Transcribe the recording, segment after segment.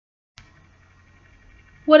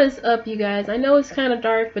What is up, you guys? I know it's kind of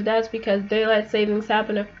dark, but that's because daylight savings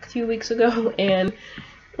happened a few weeks ago, and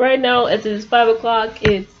right now, as it is 5 o'clock,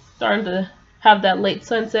 it's starting to have that late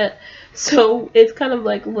sunset, so it's kind of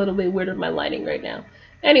like a little bit weird with my lighting right now.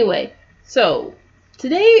 Anyway, so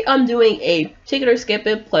today I'm doing a Take It or Skip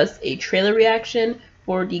It plus a trailer reaction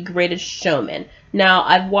for The Greatest Showman. Now,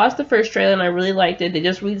 I've watched the first trailer and I really liked it. They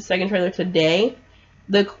just released the second trailer today.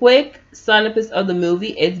 The quick synopsis of the movie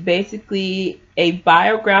is basically a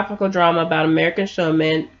biographical drama about American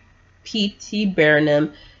showman P.T.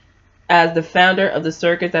 Barnum as the founder of the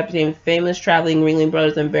circus that became famous, traveling Ringling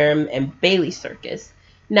Brothers and Barnum and Bailey Circus.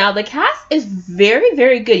 Now, the cast is very,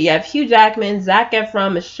 very good. You have Hugh Jackman, Zac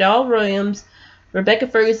Efron, Michelle Williams, Rebecca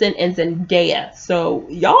Ferguson, and Zendaya. So,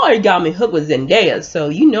 y'all already got me hooked with Zendaya, so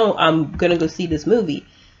you know I'm gonna go see this movie.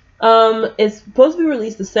 It's supposed to be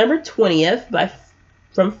released December 20th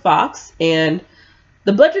from Fox, and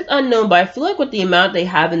the budget's unknown, but I feel like with the amount they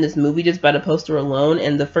have in this movie, just by the poster alone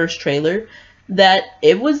and the first trailer, that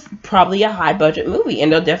it was probably a high budget movie,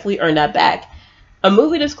 and they'll definitely earn that back. A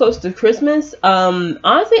movie that's close to Christmas,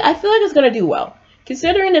 honestly, I feel like it's gonna do well.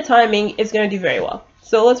 Considering the timing, it's gonna do very well.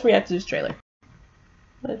 So let's react to this trailer.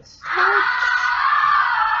 Let's start.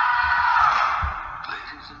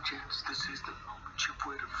 Ladies and gents, this is the moment you've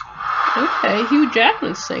waited for. Okay, Hugh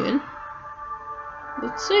Jackman's singing.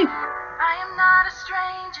 Let's see. I am not a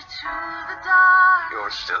stranger to the dark. You're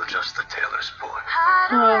still just the tailor's boy.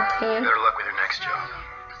 Okay. Better luck with your next job.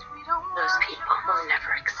 Those people will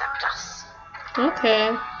never accept us. Okay.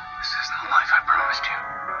 This isn't the life I promised you.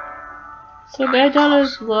 So guy down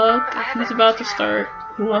his luck. He's about to start.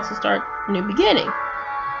 He wants to start a new beginning.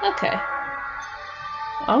 Okay.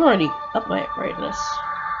 I'm already up my brightness.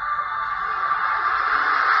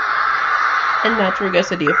 And that's where he gets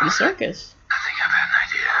the deal for the circus. I think I've had an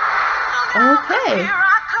idea. Okay.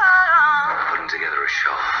 Putting together a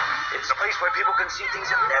show. It's a place where people can see things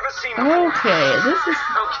you've never seen before. Okay, this is...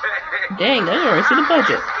 Okay. Dang, I didn't already see the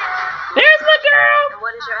budget. There's my girl! And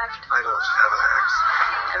what is your act? I don't have an axe.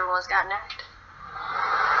 Everyone's got an act.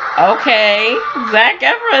 Okay. Zac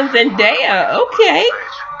Efron, Zendaya. Okay.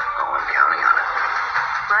 Oh, I'm counting on it.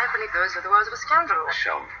 Right beneath those are the words of a scoundrel. A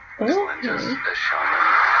showman. Isn't just a showman.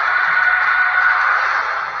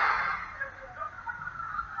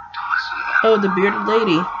 Don't listen to them. Oh, the bearded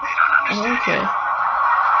lady. They don't understand. Okay. You.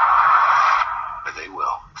 But they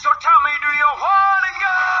will. So tell me, do you want to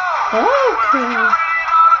go? Okay.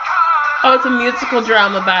 Oh, it's a musical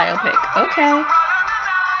drama biopic. Okay.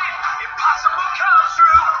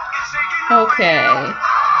 Okay. Does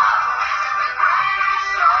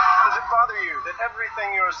it bother you that everything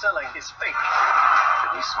you're selling is fake?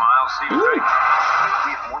 Did he smile, see you fake?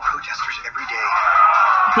 We have more protesters every day.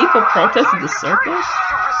 People protested the circus?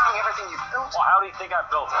 You're risking everything you've built. Well, how do you think I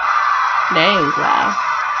built it? Dang, wow.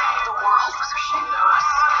 The world was ashamed of us.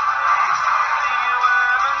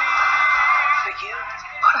 But you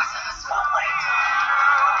put us in the spotlight.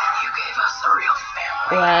 You gave us a real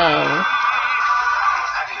family. Wow.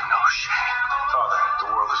 Have you no shame? Father, the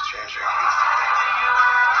world is changing.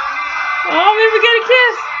 Oh, maybe we get a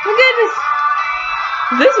kiss. My goodness.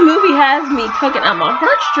 This movie has me tugging at my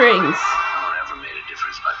heartstrings. No one ever made a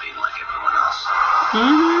difference by being like everyone else.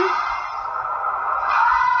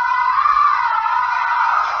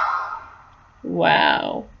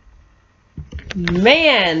 Wow.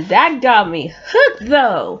 Man, that got me hooked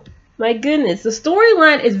though. My goodness, the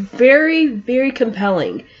storyline is very, very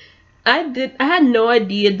compelling. I had no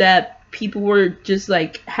idea that people were just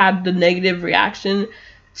like had the negative reaction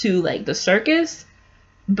to like the circus,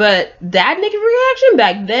 but that negative reaction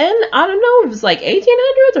back then, I don't know if it was like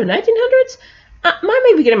 1800s or 1900s. I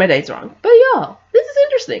might be getting my dates wrong, but y'all, this is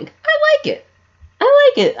interesting. I like it.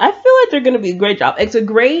 I like it. I feel like they're gonna be a great job. It's a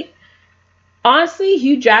great, honestly,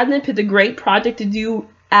 Hugh Jackman picked a great project to do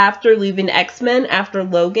after leaving X-Men, after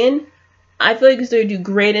Logan. I feel like he's going to do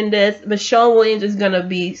great in this. Michelle Williams is going to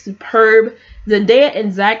be superb. Zendaya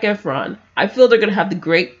and Zac Efron, I feel they're going to have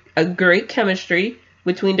a great chemistry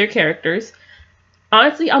between their characters.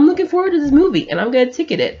 Honestly, I'm looking forward to this movie, and I'm going to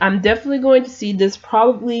ticket it. I'm definitely going to see this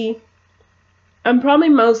I'm probably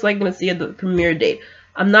most likely going to see it at the premiere date.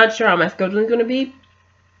 I'm not sure how my schedule is going to be.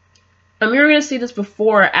 I'm either going to see this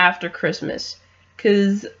before or after Christmas,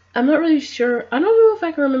 because I'm not really sure. I don't know if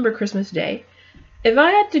I can remember Christmas Day. If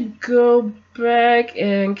I had to go back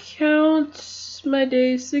and count my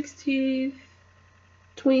days, 16th,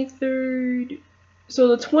 23rd, so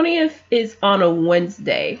the 20th is on a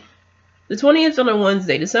Wednesday. The 20th is on a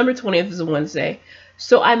Wednesday. December 20th is a Wednesday.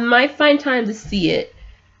 So I might find time to see it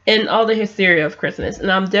in all the hysteria of Christmas.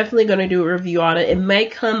 And I'm definitely going to do a review on it. It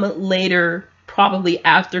might come later probably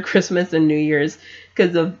after Christmas and New Year's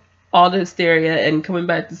because of all the hysteria and coming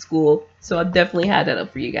back to school. So I definitely had that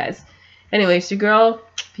up for you guys. Anyways, your girl,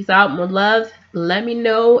 peace out, more love. Let me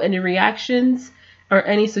know any reactions or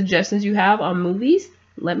any suggestions you have on movies.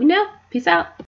 Let me know. Peace out.